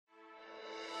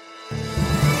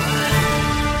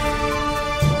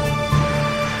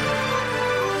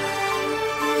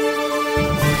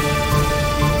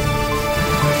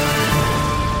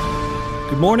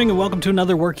morning and welcome to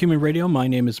another Work Human Radio. My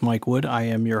name is Mike Wood. I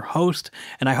am your host,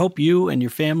 and I hope you and your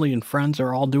family and friends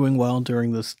are all doing well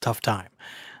during this tough time.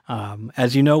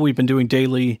 As you know, we've been doing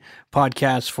daily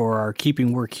podcasts for our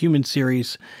Keeping Work Human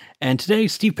series, and today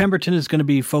Steve Pemberton is going to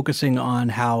be focusing on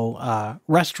how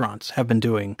restaurants have been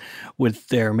doing with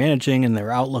their managing and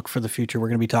their outlook for the future. We're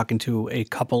going to be talking to a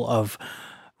couple of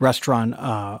restaurant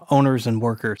owners and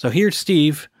workers. So here's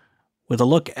Steve with a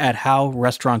look at how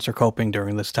restaurants are coping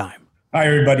during this time. Hi,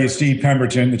 everybody. It's Steve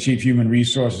Pemberton, the Chief Human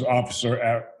Resources Officer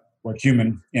at Work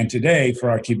Human. And today, for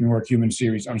our Keeping Work Human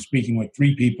series, I'm speaking with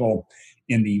three people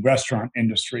in the restaurant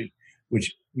industry,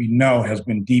 which we know has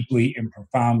been deeply and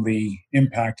profoundly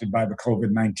impacted by the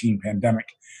COVID-19 pandemic.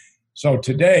 So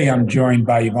today, I'm joined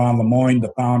by Yvonne Lemoyne,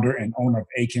 the founder and owner of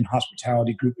Aiken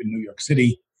Hospitality Group in New York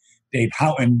City, Dave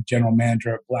Houghton, General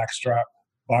Manager at Blackstrap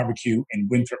Barbecue in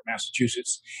Winthrop,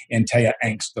 Massachusetts, and Taya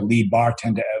Angst, the lead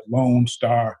bartender at Lone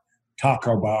Star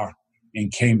Taco Bar in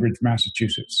Cambridge,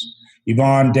 Massachusetts.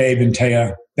 Yvonne, Dave, and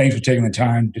Taya, thanks for taking the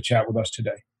time to chat with us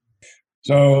today.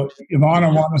 So, Yvonne, I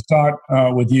want to start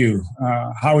with you.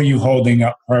 How are you holding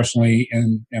up personally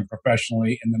and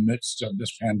professionally in the midst of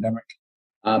this pandemic?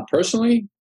 Personally,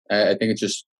 I think it's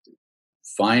just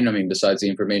fine. I mean, besides the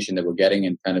information that we're getting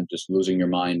and kind of just losing your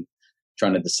mind,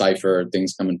 trying to decipher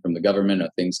things coming from the government or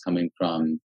things coming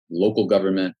from local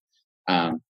government,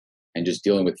 and just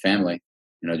dealing with family.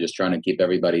 Just trying to keep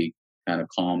everybody kind of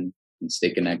calm and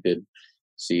stay connected.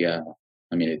 See,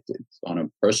 it's on a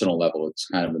personal level, it's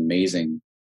kind of amazing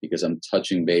because I'm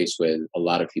touching base with a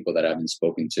lot of people that I haven't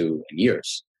spoken to in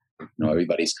years.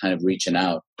 Everybody's kind of reaching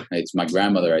out. It's my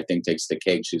grandmother, I think, takes the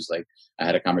cake. She's like, I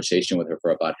had a conversation with her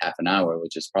for about half an hour,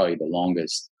 which is probably the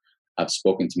longest I've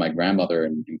spoken to my grandmother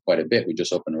in quite a bit. We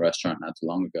just opened a restaurant not too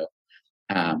long ago.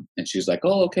 And she's like,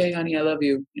 oh, okay, honey, I love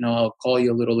you. I'll call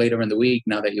you a little later in the week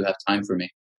now that you have time for me.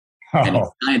 Oh. And it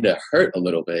kind of hurt a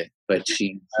little bit, but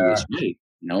she was right.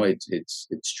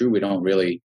 It's true. We don't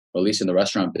really, or at least in the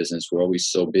restaurant business, we're always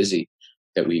so busy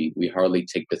that we hardly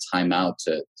take the time out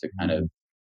to kind of,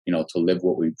 to live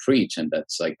what we preach. And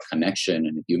that's like connection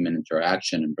and human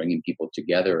interaction and bringing people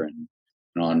together. And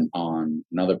on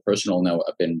another personal note,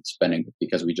 I've been spending,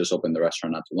 because we just opened the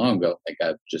restaurant not too long ago, like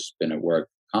I've just been at work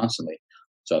constantly.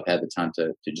 So I've had the time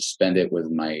to just spend it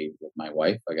with my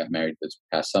wife. I got married this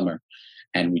past summer,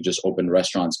 and we just opened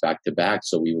restaurants back to back.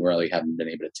 So we really haven't been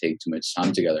able to take too much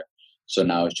time together. So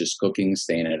now it's just cooking,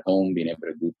 staying at home, being able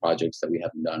to do projects that we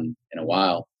haven't done in a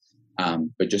while.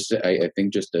 But just I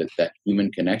think just that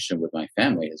human connection with my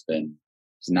family has been.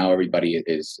 So now everybody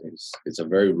is a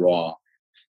very raw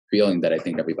feeling that I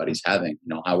think everybody's having.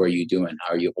 How are you doing?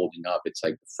 How are you holding up? It's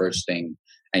like the first thing,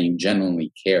 and you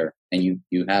genuinely care, and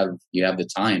you have the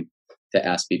time to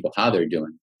ask people how they're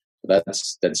doing. So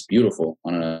that's beautiful.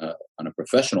 On a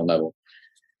professional level,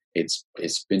 it's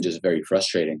been just very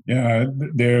frustrating. Yeah,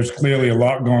 there's clearly a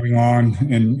lot going on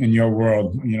in your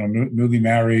world. Newly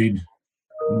married,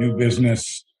 new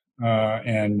business,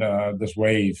 and this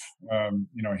wave,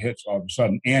 hits all of a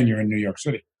sudden, and you're in New York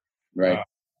City, right?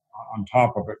 On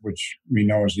top of it, which we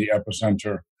know is the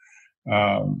epicenter,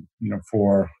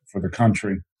 for the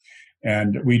country.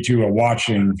 And we too are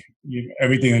watching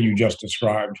everything that you just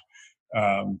described,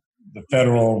 the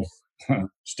federal,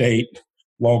 state,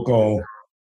 local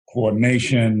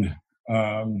coordination.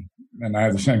 And I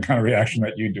have the same kind of reaction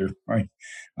that you do, right?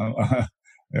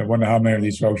 I wonder how many of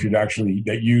these folks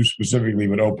that you specifically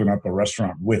would open up a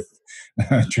restaurant with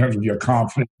in terms of your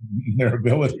confidence in their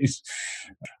abilities.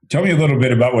 Tell me a little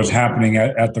bit about what's happening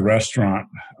at the restaurant.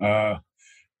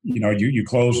 You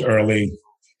closed early.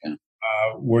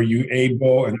 Were you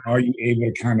able, and are you able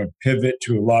to kind of pivot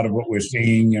to a lot of what we're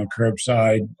seeing,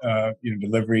 curbside,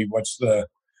 delivery? What's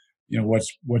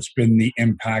been the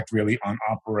impact really on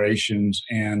operations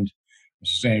and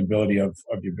sustainability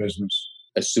of your business?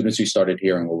 As soon as we started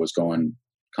hearing what was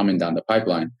coming down the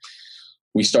pipeline,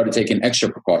 we started taking extra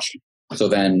precaution. So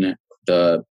then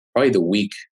probably the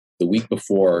week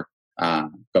before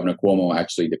Governor Cuomo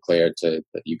actually declared that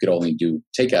you could only do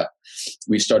takeout,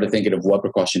 we started thinking of what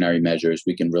precautionary measures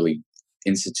we can really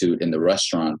institute in the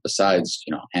restaurant besides,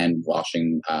 hand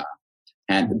washing,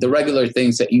 and the regular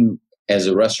things that you, as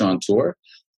a restaurateur,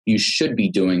 you should be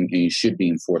doing and you should be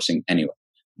enforcing anyway.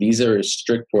 These are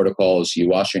strict protocols. You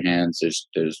wash your hands. There's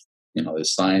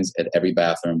signs at every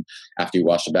bathroom. After you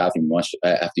wash the bathroom,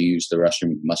 after you use the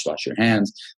restroom, you must wash your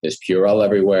hands. There's Purell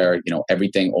everywhere.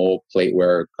 Everything, all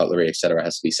plateware, cutlery, etc.,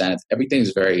 has to be sanitized. Everything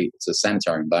is it's a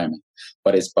sanitary environment,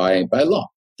 but it's by law.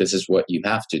 This is what you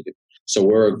have to do. So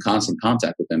we're in constant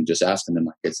contact with them, just asking them,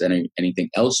 like, is there anything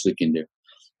else we can do?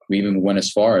 We even went as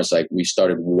far as like we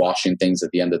started washing things at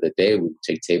the end of the day. We would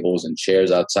take tables and chairs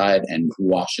outside and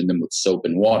washing them with soap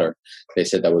and water. They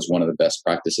said that was one of the best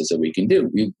practices that we can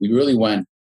do. We really went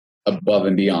above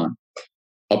and beyond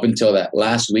up until that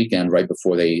last weekend, right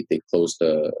before they closed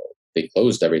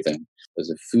everything. As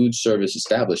a food service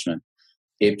establishment,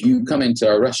 if you come into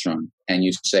our restaurant and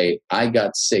you say, I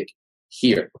got sick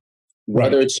here,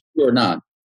 whether it's true or not,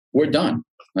 we're done.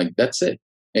 Like, that's it.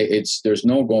 There's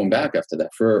no going back after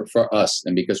that for us.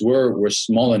 And because we're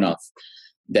small enough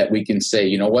that we can say,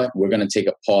 you know what, we're going to take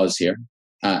a pause here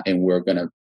and we're going to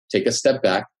take a step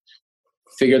back,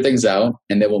 figure things out,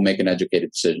 and then we'll make an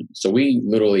educated decision. So we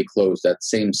literally closed that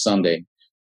same Sunday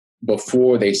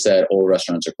before they said all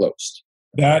restaurants are closed.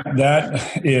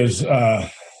 That is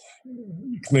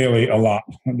clearly a lot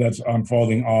that's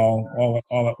unfolding all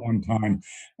at one time,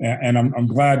 and I'm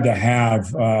glad to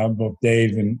have both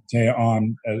Dave and Taya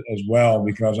on as well,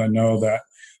 because I know that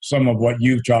some of what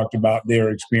you've talked about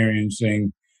they're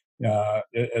experiencing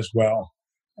as well.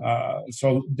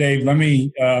 So Dave, let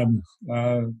me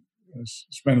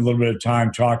spend a little bit of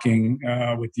time talking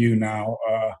with you now,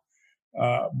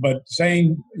 but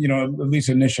saying, at least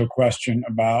initial question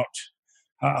about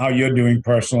how you're doing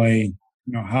personally.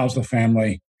 How's the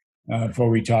family before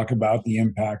we talk about the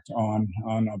impact on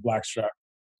Blackstrap?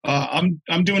 I'm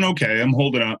doing okay. I'm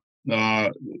holding up.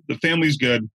 The family's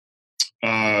good.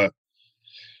 My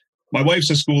wife's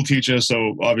a school teacher,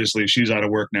 so obviously she's out of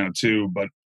work now too, but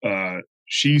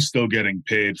she's still getting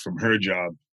paid from her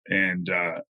job. And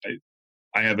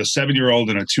I have a 7-year-old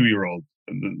and a 2-year-old.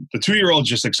 The 2-year-old's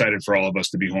just excited for all of us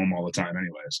to be home all the time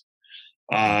anyways.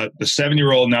 The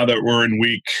 7-year-old, now that we're in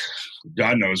week,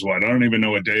 God knows what, I don't even know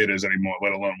what day it is anymore,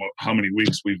 let alone how many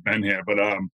weeks we've been here. But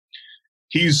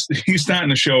he's starting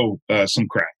to show some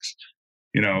cracks.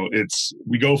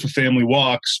 We go for family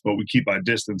walks, but we keep our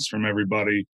distance from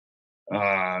everybody.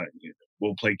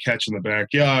 We'll play catch in the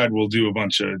backyard. We'll do a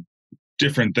bunch of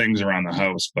different things around the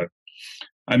house. But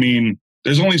I mean,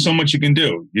 there's only so much you can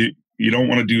do. You don't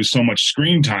want to do so much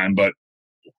screen time, but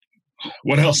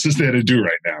what else is there to do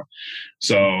right now?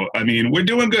 So, I mean, we're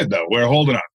doing good though. We're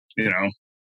holding up,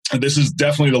 This is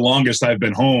definitely the longest I've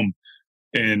been home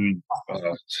in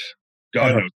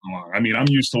God knows how long. I mean, I'm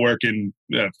used to working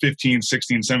 15,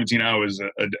 16, 17 hours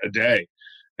a day.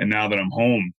 And now that I'm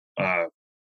home,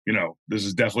 this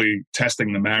is definitely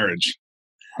testing the marriage.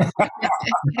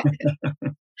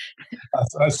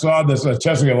 I saw this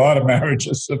testing a lot of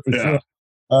marriages for sure.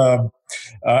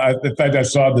 In fact, I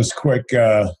saw this quick,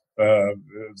 it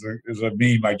was a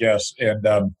meme, I guess, and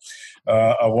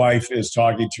a wife is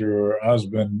talking to her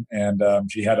husband, and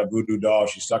she had a voodoo doll.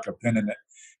 She stuck a pin in it,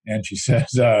 and she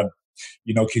says, can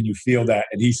you feel that?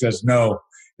 And he says, no.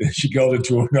 And she goes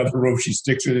into another room. She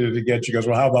sticks it in it again. She goes,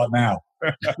 well, how about now?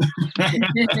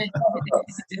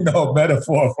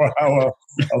 Metaphor for how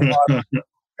a lot of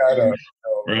kind of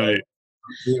right.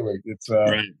 Feeling. It's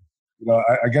right.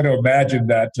 I got to imagine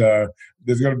that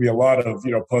there's going to be a lot of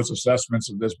post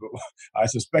assessments of this, but I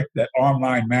suspect that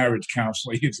online marriage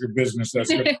counseling is a business that's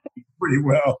going to do pretty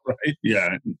well, right?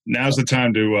 Yeah, now's the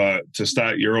time to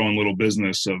start your own little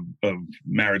business of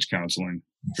marriage counseling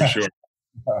for sure.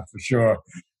 For sure.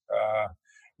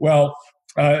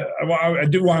 I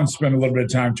do want to spend a little bit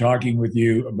of time talking with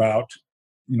you about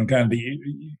kind of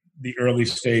the early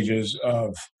stages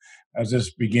of as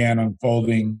this began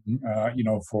unfolding,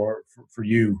 for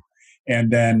you,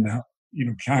 and then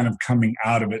kind of coming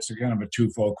out of it. So kind of a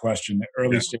twofold question: the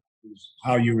early stages,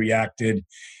 how you reacted,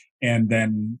 and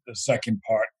then the second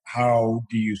part, how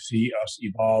do you see us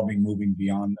evolving, moving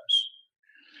beyond this?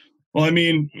 Well, I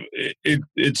mean,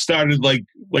 it started like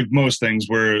most things,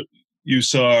 where you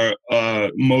saw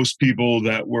most people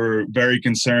that were very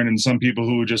concerned, and some people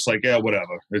who were just like, yeah,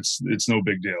 whatever, it's no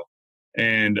big deal.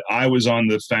 And I was on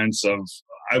the fence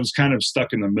I was kind of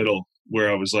stuck in the middle, where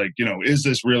I was like, is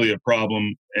this really a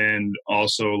problem? And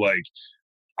also, like,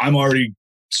 I'm already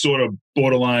sort of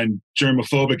borderline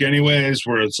germophobic anyways,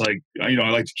 where it's like, I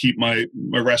like to keep my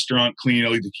restaurant clean. I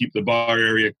like to keep the bar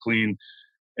area clean.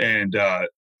 And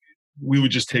we were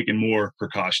just taking more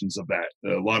precautions of that.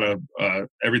 A lot of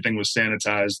everything was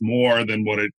sanitized more than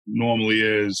what it normally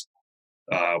is.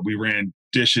 We ran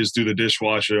dishes through the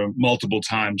dishwasher multiple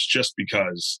times just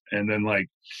because. And then, like,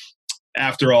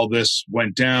 after all this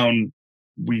went down,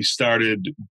 we started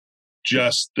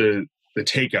just the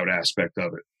takeout aspect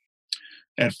of it.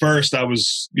 At first, I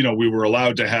was, we were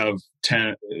allowed to have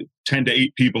 10 to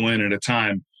 8 people in at a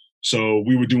time. So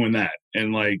we were doing that.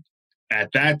 And like, at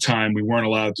that time, we weren't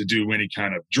allowed to do any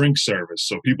kind of drink service.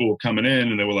 So people were coming in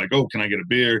and they were like, oh, can I get a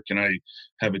beer? Can I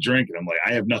have a drink? And I'm like,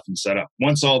 I have nothing set up.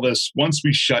 Once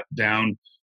we shut down,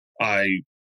 I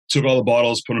took all the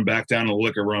bottles, put them back down in the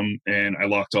liquor room, and I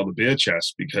locked all the beer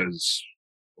chests because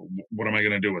what am I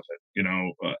going to do with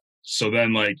it? So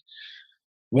then like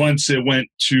once it went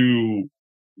to,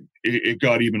 it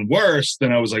got even worse,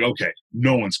 then I was like, okay,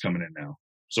 no one's coming in now.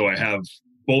 So I have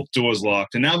both doors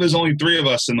locked, and now there's only 3 of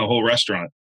us in the whole restaurant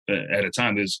at a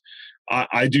time.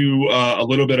 I do a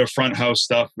little bit of front house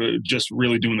stuff, just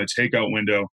really doing the takeout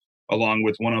window along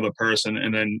with one other person,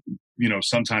 and then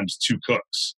sometimes 2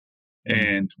 cooks.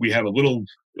 And we have a little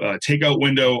takeout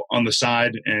window on the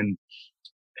side, and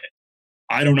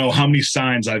I don't know how many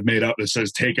signs I've made up that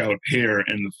says takeout here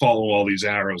and follow all these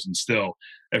arrows, and still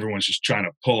everyone's just trying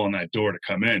to pull on that door to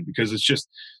come in, because it's just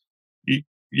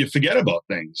you forget about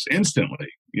things instantly.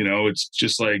 It's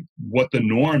just like what the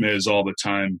norm is all the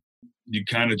time. You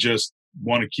kind of just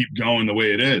want to keep going the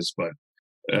way it is, but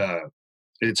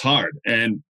it's hard.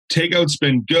 And takeout's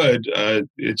been good.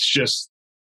 It's just,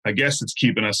 I guess it's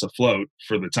keeping us afloat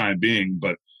for the time being.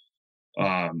 But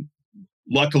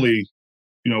luckily,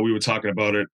 we were talking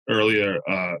about it earlier.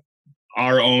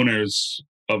 Our owners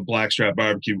of Blackstrap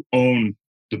Barbecue own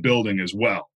the building as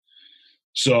well.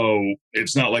 So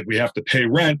it's not like we have to pay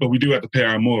rent, but we do have to pay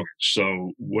our mortgage.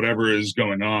 So whatever is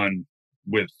going on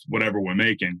with whatever we're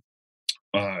making,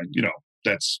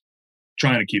 that's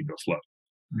trying to keep it afloat.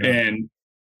 Yeah. And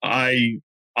I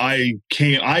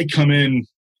come in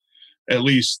at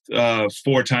least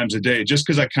 4 times a day just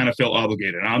because I kind of feel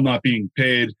obligated. I'm not being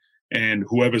paid, and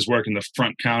whoever's working the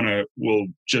front counter will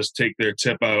just take their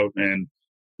tip out and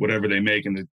whatever they make.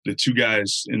 And the 2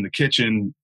 guys in the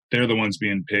kitchen, they're the ones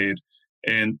being paid.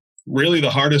 And really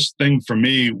the hardest thing for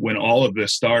me when all of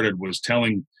this started was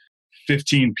telling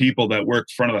 15 people that work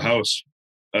front of the house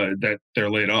that they're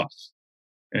laid off,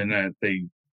 and that they,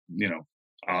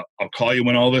 I'll call you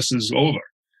when all this is over.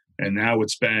 And now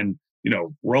it's been,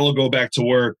 we'll all go back to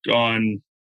work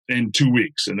in 2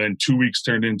 weeks, and then 2 weeks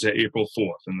turned into April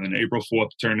 4th, and then April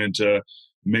 4th turned into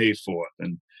May 4th.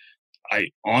 And I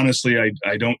honestly,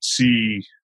 I don't see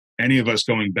any of us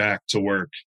going back to work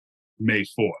May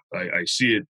 4th. I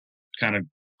see it kind of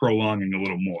prolonging a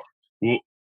little more. Well,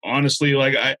 honestly,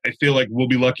 like I feel like we'll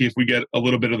be lucky if we get a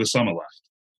little bit of the summer left.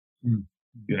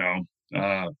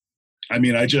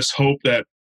 I just hope that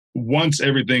once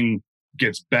everything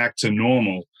gets back to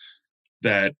normal,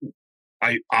 that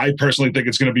I personally think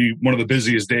it's going to be one of the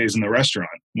busiest days in the restaurant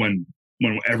when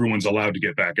everyone's allowed to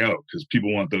get back out, because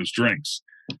people want those drinks.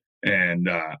 And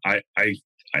I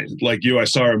like you, I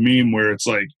saw a meme where it's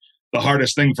like the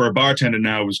hardest thing for a bartender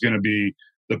now is going to be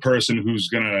the person who's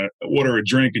going to order a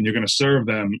drink and you're going to serve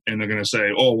them, and they're going to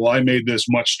say, oh, well, I made this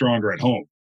much stronger at home.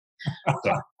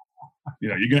 So,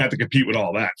 you're going to have to compete with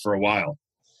all that for a while.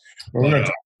 Well, we're going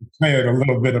to say a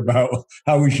little bit about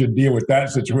how we should deal with that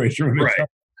situation.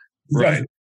 Right.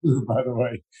 By the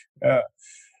way.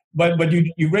 But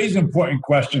you raised an important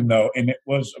question, though, and it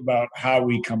was about how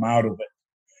we come out of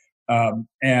it.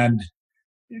 And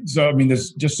so,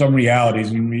 there's just some realities,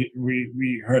 and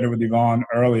we heard it with Yvonne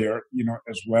earlier,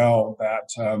 as well, that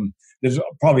there's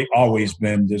probably always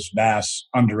been this vast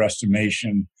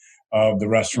underestimation of the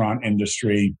restaurant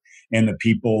industry and the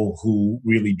people who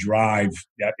really drive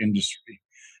that industry,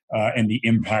 and the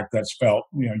impact that's felt.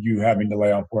 You having to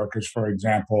lay off workers, for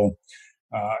example.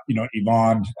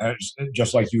 Yvonne,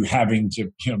 just like you having to,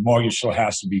 mortgage still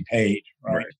has to be paid,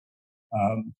 right?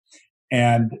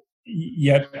 And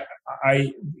yet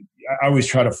I always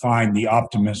try to find the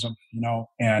optimism,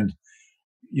 and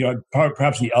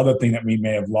perhaps the other thing that we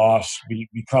may have lost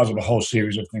because of a whole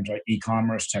series of things like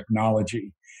e-commerce,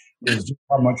 technology, is just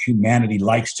how much humanity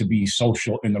likes to be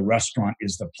social, in the restaurant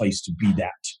is the place to be that.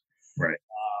 Right.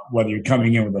 Whether you're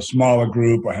coming in with a smaller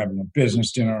group or having a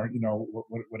business dinner,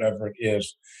 whatever it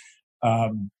is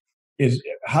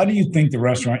how do you think the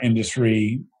restaurant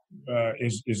industry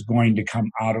is going to come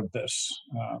out of this?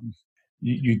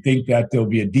 You think that there'll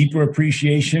be a deeper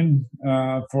appreciation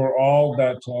for all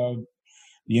that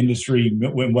the industry,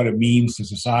 what it means to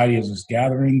society as this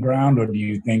gathering ground, or do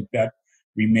you think that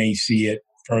we may see it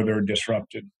further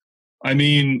disrupted?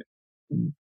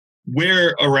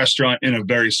 We're a restaurant in a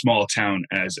very small town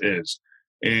as is,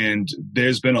 and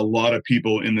there's been a lot of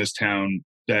people in this town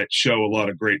that show a lot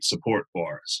of great support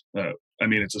for us.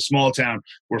 It's a small town.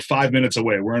 We're 5 minutes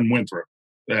away. We're in Winthrop.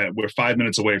 We're 5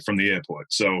 minutes away from the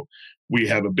airport. So we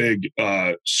have a big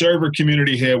server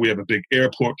community here. We have a big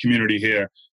airport community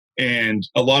here. And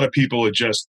a lot of people are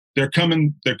just, they're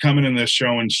coming in this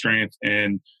showing strength.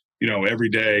 And, every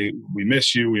day, we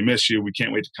miss you. We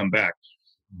can't wait to come back.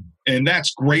 And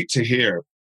that's great to hear.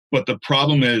 But the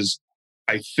problem is,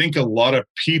 I think a lot of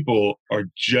people are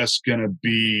just going to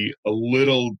be a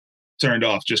little turned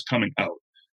off just coming out.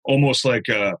 almost like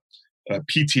a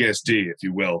PTSD, if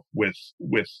you will, with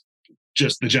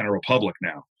just the general public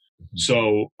now.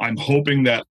 So I'm hoping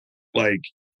that like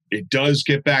it does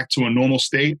get back to a normal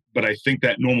state, but I think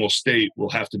that normal state will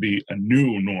have to be a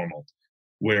new normal,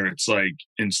 where it's like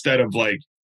instead of like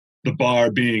the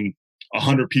bar being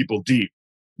 100 people deep,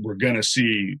 we're gonna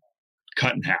see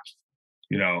cut in half.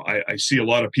 You know, I see a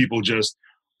lot of people just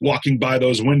walking by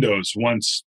those windows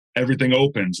once everything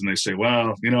opens, and they say,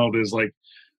 well, you know, there's like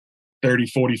 30,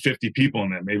 40, 50 people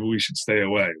in there. Maybe we should stay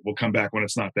away. We'll come back when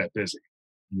it's not that busy.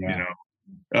 Yeah. You know,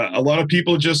 a lot of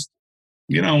people just,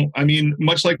 you know, I mean,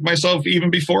 much like myself, even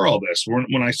before all this,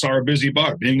 when I saw a busy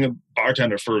bar, being a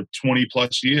bartender for 20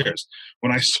 plus years,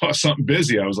 when I saw something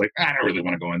busy, I was like, I don't really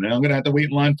want to go in there. I'm going to have to wait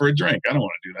in line for a drink. I don't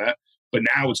want to do that. But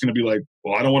now it's going to be like,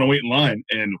 well, I don't want to wait in line.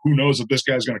 And who knows if this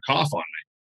guy's going to cough on me,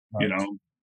 right. You know?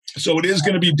 So it is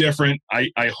going to be different.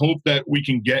 I hope that we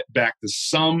can get back to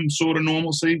some sort of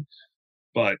normalcy,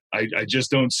 but I just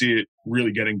don't see it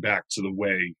really getting back to the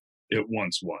way it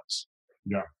once was.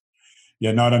 Yeah.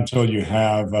 Yeah, not until you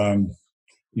have,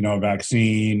 you know, a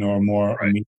vaccine or more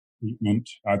immediate treatment.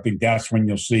 I think that's when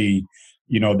you'll see,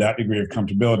 you know, that degree of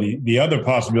comfortability. The other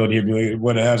possibility of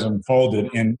what has unfolded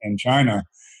in China,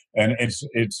 and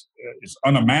it's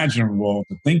unimaginable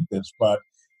to think this, but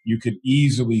you could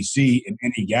easily see in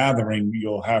any gathering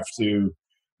you're going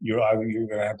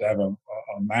to have a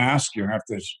mask. You have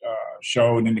to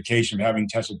show an indication of having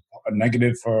tested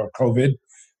negative for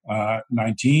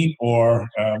COVID-19, or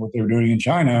what they were doing in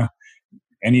China.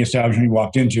 Any establishment you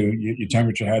walked into, your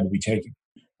temperature had to be taken.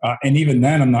 And even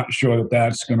then, I'm not sure that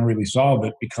that's going to really solve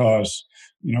it, because,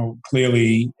 you know,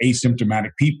 clearly asymptomatic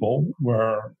people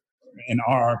are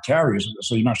carriers.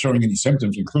 So you're not showing any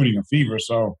symptoms, including a fever.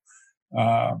 So,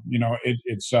 you know,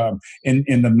 it's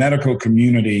in the medical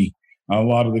community, a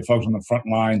lot of the folks on the front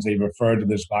lines, they refer to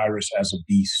this virus as a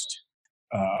beast.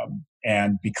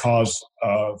 And because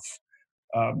of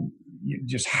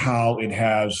just how it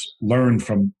has learned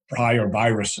from prior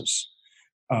viruses,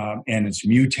 and it's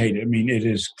mutated. I mean, it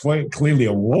is clearly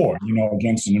a war, you know,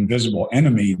 against an invisible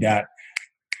enemy that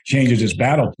changes its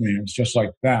battle plans just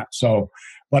like that. So,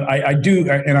 but I do,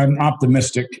 and I'm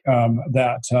optimistic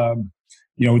that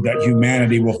you know, that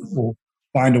humanity will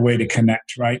find a way to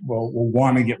connect. Right? We'll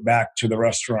want to get back to the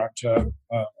restaurant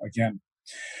again.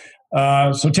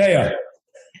 So, Taya,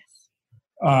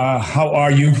 how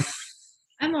are you?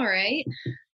 I'm all right.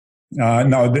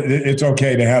 No, it's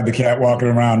okay to have the cat walking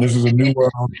around. This is a new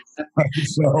world.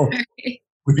 So,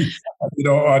 we, you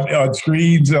know, on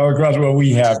screens across where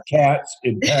we have cats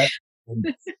and pets. And,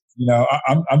 you know,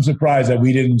 I'm surprised that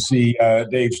we didn't see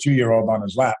Dave's 2-year-old on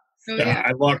his lap. Oh,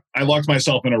 yeah. I locked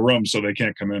myself in a room so they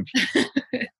can't come in.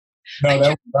 No,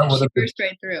 that would have been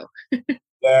straight through.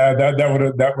 Yeah,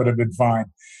 that would have been fine.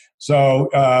 So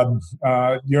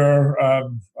you're a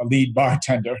lead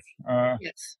bartender.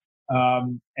 Yes.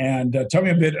 And tell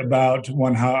me a bit about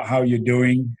how you're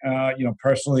doing, you know,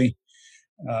 personally,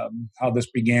 how this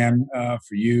began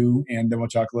for you, and then we'll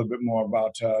talk a little bit more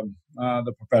about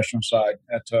the professional side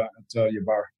at your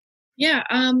bar. Yeah.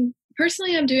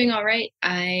 Personally, I'm doing all right.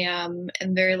 I am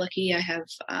very lucky. I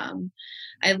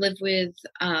live with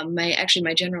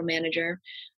my general manager,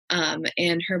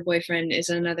 and her boyfriend is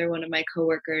another one of my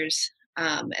coworkers.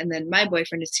 And then my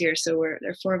boyfriend is here, so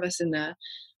there are 4 of us in the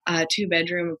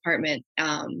 2-bedroom apartment,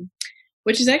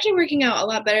 which is actually working out a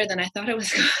lot better than I thought it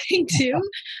was going to.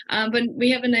 But we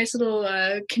have a nice little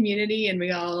community, and we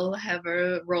all have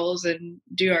our roles and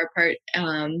do our part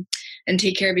and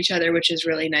take care of each other, which is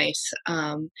really nice.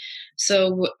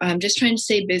 So I'm just trying to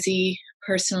stay busy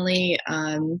personally.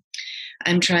 I'm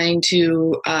trying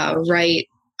to write.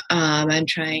 I'm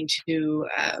trying to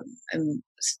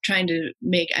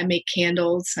make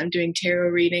candles. I'm doing tarot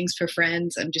readings for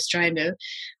friends. I'm just trying to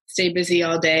stay busy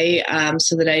all day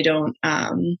so that I don't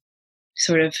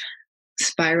sort of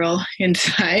spiral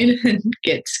inside and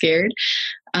get scared.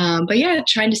 But yeah,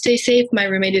 trying to stay safe. My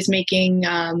roommate is making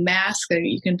masks.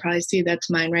 You can probably see that's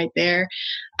mine right there.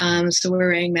 So we're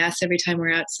wearing masks every time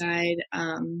we're outside.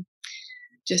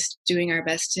 Just doing our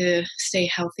best to stay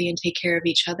healthy and take care of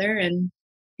each other. And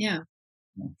yeah.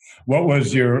 What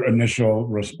was your initial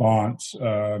response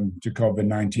to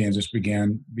COVID-19 as this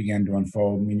began to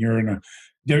unfold? I mean, you're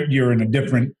in a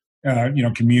different you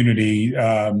know, community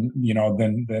you know,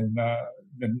 than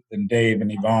Dave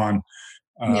and Yvonne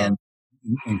in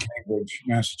Cambridge,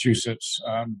 Massachusetts.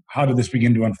 How did this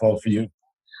begin to unfold for you?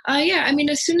 Yeah, I mean,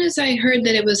 as soon as I heard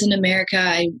that it was in America,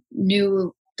 I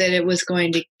knew that it was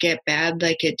going to get bad,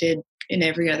 like it did in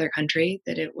every other country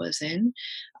that it was in.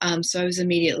 So I was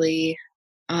immediately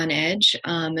on edge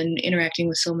and interacting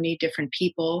with so many different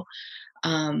people.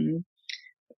 um,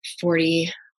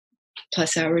 40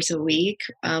 plus hours a week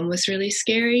was really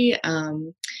scary.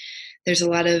 There's a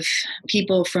lot of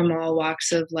people from all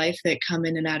walks of life that come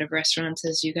in and out of restaurants,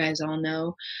 as you guys all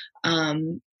know.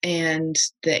 And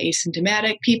the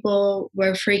asymptomatic people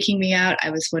were freaking me out. I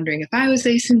was wondering if I was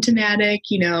asymptomatic.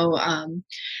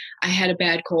 I had a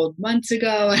bad cold months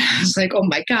ago, and I was like, oh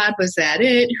my God, was that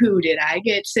it? Who did I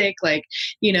get sick?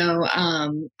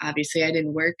 Obviously I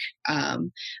didn't work.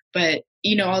 But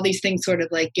all these things sort of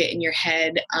like get in your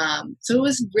head. So it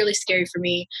was really scary for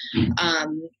me.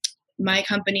 My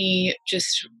company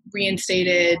just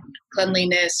reinstated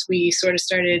cleanliness. We sort of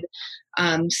started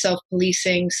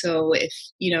self-policing. So if,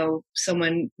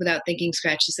 someone without thinking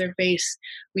scratches their face,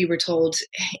 we were told,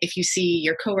 if you see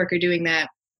your coworker doing that,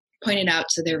 point it out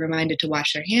so they're reminded to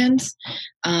wash their hands.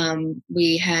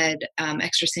 We had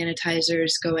extra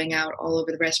sanitizers going out all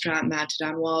over the restaurant, mounted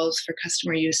on walls for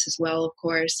customer use as well, of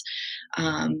course.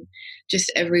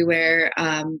 Just everywhere,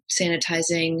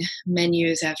 sanitizing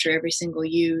menus after every single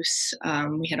use.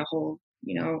 We had a whole,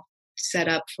 set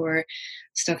up for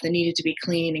stuff that needed to be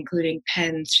clean, including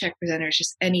pens, check presenters,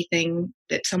 just anything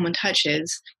that someone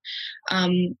touches.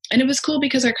 And it was cool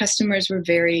because our customers were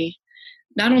very,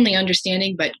 not only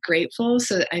understanding, but grateful.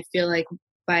 So I feel like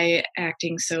by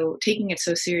taking it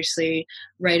so seriously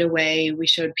right away, we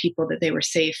showed people that they were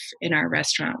safe in our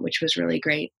restaurant, which was really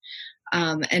great.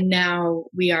 And now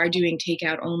we are doing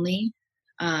takeout only.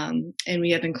 And we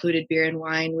have included beer and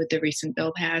wine with the recent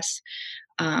bill pass.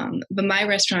 But my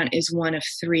restaurant is one of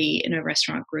 3 in a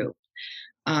restaurant group.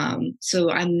 So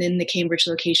I'm in the Cambridge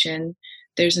location.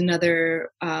 There's another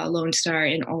Lone Star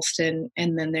in Allston,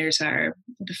 and then there's the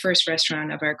first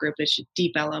restaurant of our group is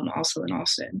Deep Ellum, also in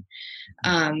Allston.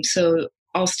 So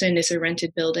Allston is a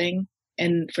rented building,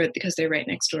 and because they're right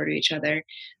next door to each other,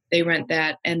 they rent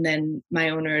that, and then my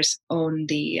owners own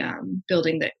the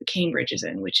building that Cambridge is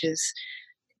in, which is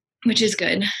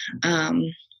good.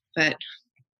 But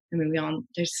I mean,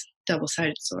 there's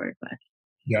double-sided sword, but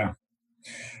yeah.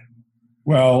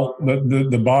 Well,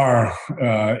 the bar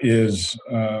is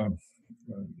a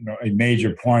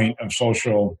major point of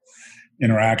social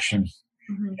interaction,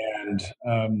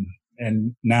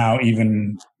 and now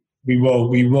even we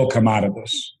will come out of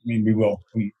this. I mean, we will.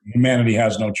 Humanity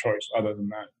has no choice other than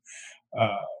that,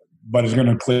 but it's going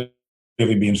to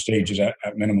clearly be in stages at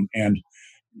minimum. And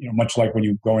much like when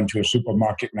you go into a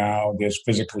supermarket now, there's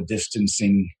physical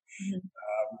distancing,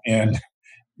 and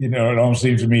it almost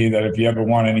seems to me that if you ever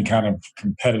want any kind of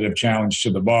competitive challenge to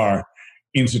the bar,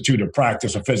 institute a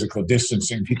practice of physical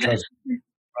distancing, because,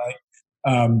 right?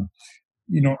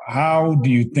 How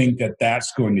do you think that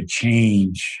that's going to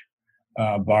change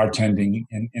bartending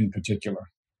in particular?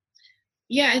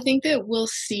 Yeah, I think that we'll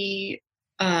see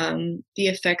the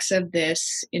effects of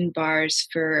this in bars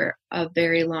for a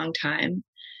very long time.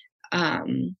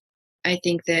 I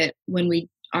think that when we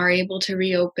are able to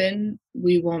reopen,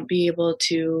 we won't be able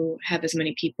to have as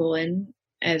many people in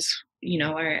as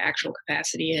our actual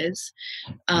capacity is.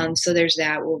 So there's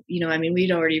that. Well,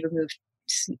 we'd already removed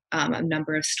a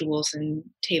number of stools and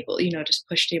table, just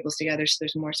push tables together so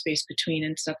there's more space between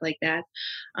and stuff like that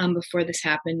before this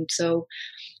happened. So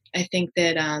I think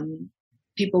that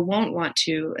people won't want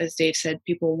to, as Dave said,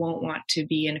 people won't want to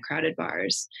be in crowded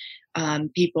bars.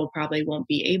 People probably won't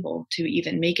be able to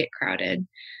even make it crowded.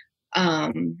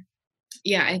 I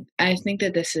think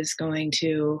that this is going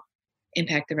to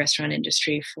impact the restaurant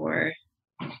industry for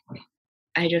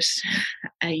a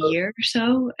year or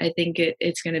so. I think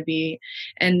it's going to be,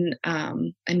 and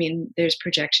there's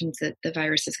projections that the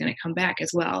virus is going to come back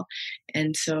as well.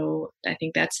 And so I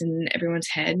think that's in everyone's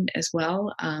head as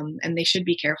well. And they should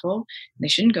be careful. They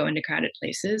shouldn't go into crowded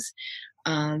places.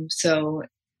 So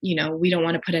we don't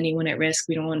want to put anyone at risk.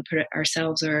 We don't want to put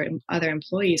ourselves or other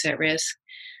employees at risk.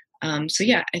 I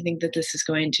think that this is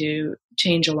going to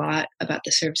change a lot about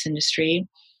the service industry.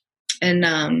 And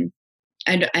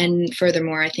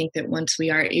furthermore, I think that once we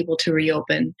are able to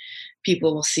reopen,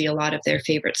 people will see a lot of their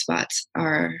favorite spots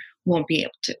won't be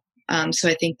able to. So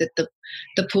I think that the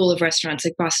pool of restaurants,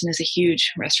 like Boston is a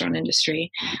huge restaurant industry.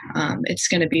 It's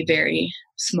going to be very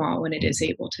small when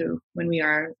we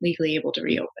are legally able to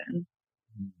reopen.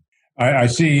 I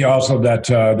see also that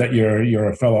you're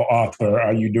a fellow author.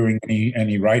 Are you doing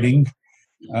any writing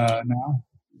now?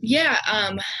 Yeah,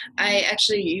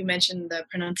 you mentioned the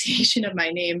pronunciation of my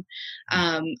name.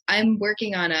 I'm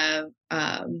working on a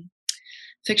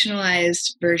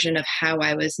fictionalized version of how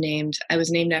I was named. I was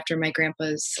named after my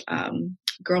grandpa's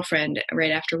girlfriend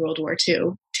right after World War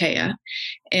II, Taya.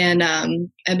 And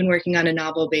I've been working on a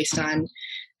novel based on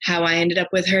how I ended up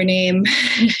with her name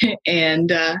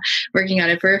and working on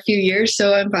it for a few years.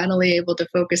 So I'm finally able to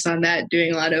focus on that,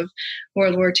 doing a lot of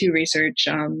World War II research,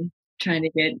 trying to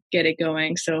get it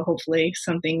going. So hopefully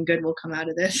something good will come out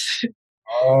of this.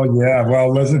 Oh yeah.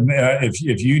 Well, listen.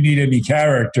 If you need any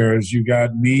characters, you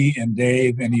got me and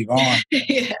Dave and Yvonne.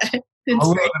 Yeah,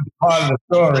 We're part of the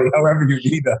story. However you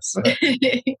need us.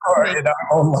 Or in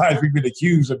our own lives, we've been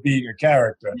accused of being a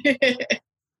character.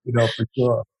 For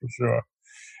sure.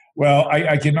 Well,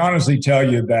 I can honestly tell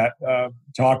you that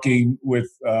talking with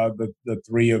the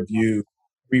three of you,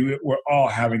 we're all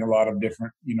having a lot of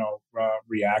different,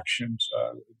 reactions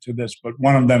to this. But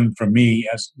one of them, for me,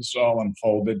 as this all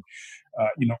unfolded,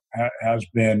 has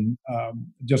been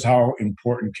just how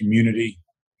important community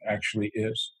actually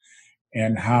is,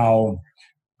 and how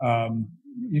the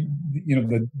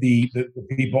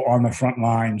people on the front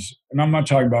lines. And I'm not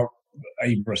talking about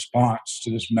a response to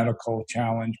this medical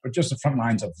challenge, but just the front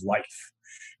lines of life.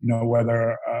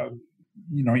 Whether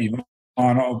even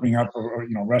on opening up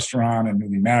a restaurant and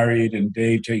newly married, and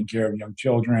Dave taking care of young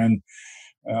children.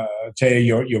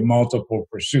 Taya, your multiple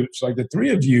pursuits. Like the three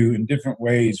of you in different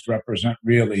ways represent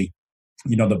really,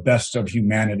 the best of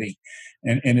humanity.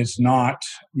 And it's not,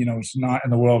 it's not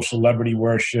in the world of celebrity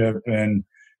worship and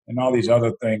all these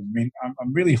other things. I mean,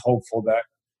 I'm really hopeful that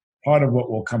part of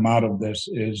what will come out of this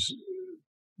is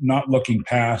not looking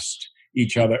past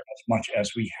each other as much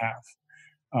as we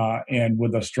have, and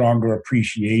with a stronger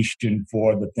appreciation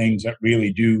for the things that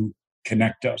really do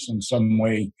connect us in some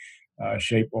way,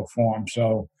 shape, or form.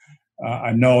 So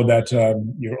I know that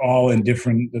you're all in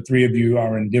different, the three of you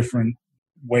are in different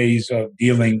ways of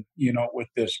dealing, with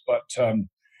this. But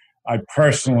I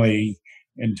personally,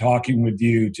 in talking with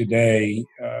you today,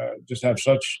 just have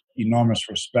such enormous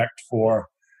respect for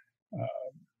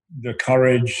the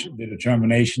courage, the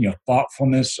determination, your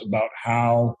thoughtfulness about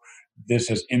how this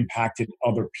has impacted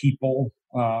other people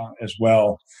as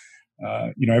well.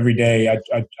 Every day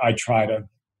I try to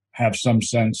have some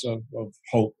sense of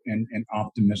hope and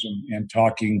optimism. And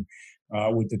talking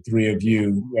with the three of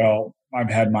you, well, I've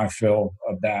had my fill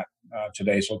of that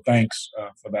today. So thanks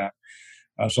for that.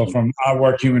 So from our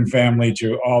Work Human family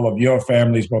to all of your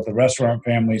families, both the restaurant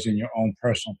families and your own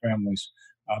personal families,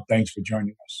 thanks for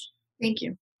joining us. Thank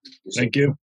you. Thank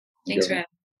you. Thanks for having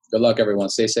me. Good luck, everyone.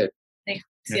 Stay safe. Thanks.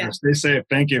 Yeah. Stay safe.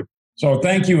 Thank you. So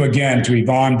thank you again to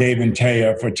Yvonne, Dave, and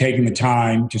Taya for taking the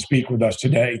time to speak with us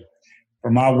today.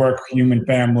 From our Work Human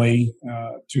family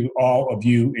to all of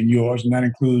you and yours, and that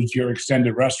includes your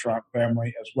extended restaurant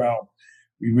family as well.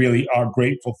 We really are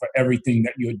grateful for everything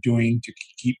that you're doing to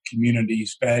keep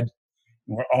communities fed.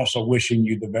 And we're also wishing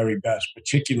you the very best,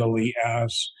 particularly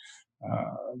as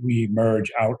we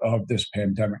emerge out of this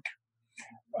pandemic.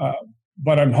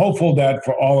 But I'm hopeful that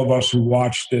for all of us who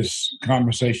watched this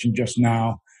conversation just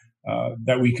now,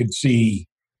 that we could see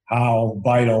how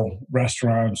vital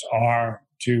restaurants are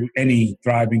to any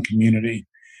thriving community.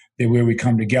 They're where we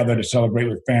come together to celebrate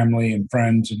with family and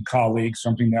friends and colleagues,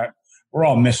 something that we're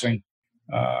all missing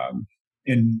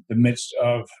in the midst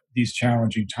of these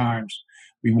challenging times.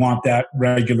 We want that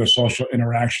regular social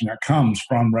interaction that comes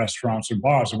from restaurants and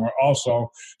bars. And we're also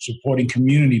supporting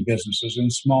community businesses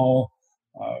and small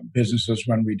businesses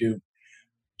when we do.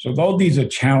 So though these are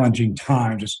challenging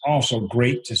times, it's also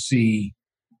great to see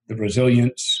the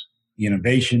resilience, the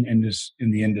innovation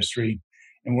in the industry.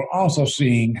 And we're also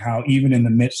seeing how even in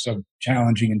the midst of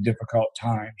challenging and difficult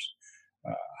times,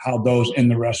 how those in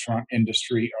the restaurant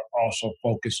industry are also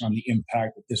focused on the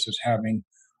impact that this is having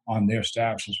on their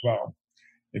staffs as well.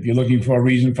 If you're looking for a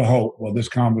reason for hope, well, this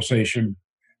conversation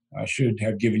should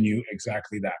have given you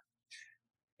exactly that.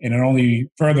 And it only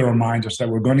further reminds us that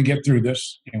we're going to get through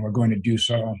this, and we're going to do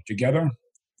so together,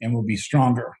 and we'll be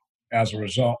stronger as a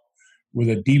result, with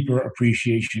a deeper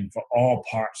appreciation for all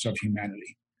parts of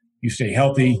humanity. You stay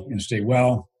healthy and stay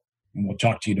well, and we'll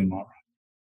talk to you tomorrow.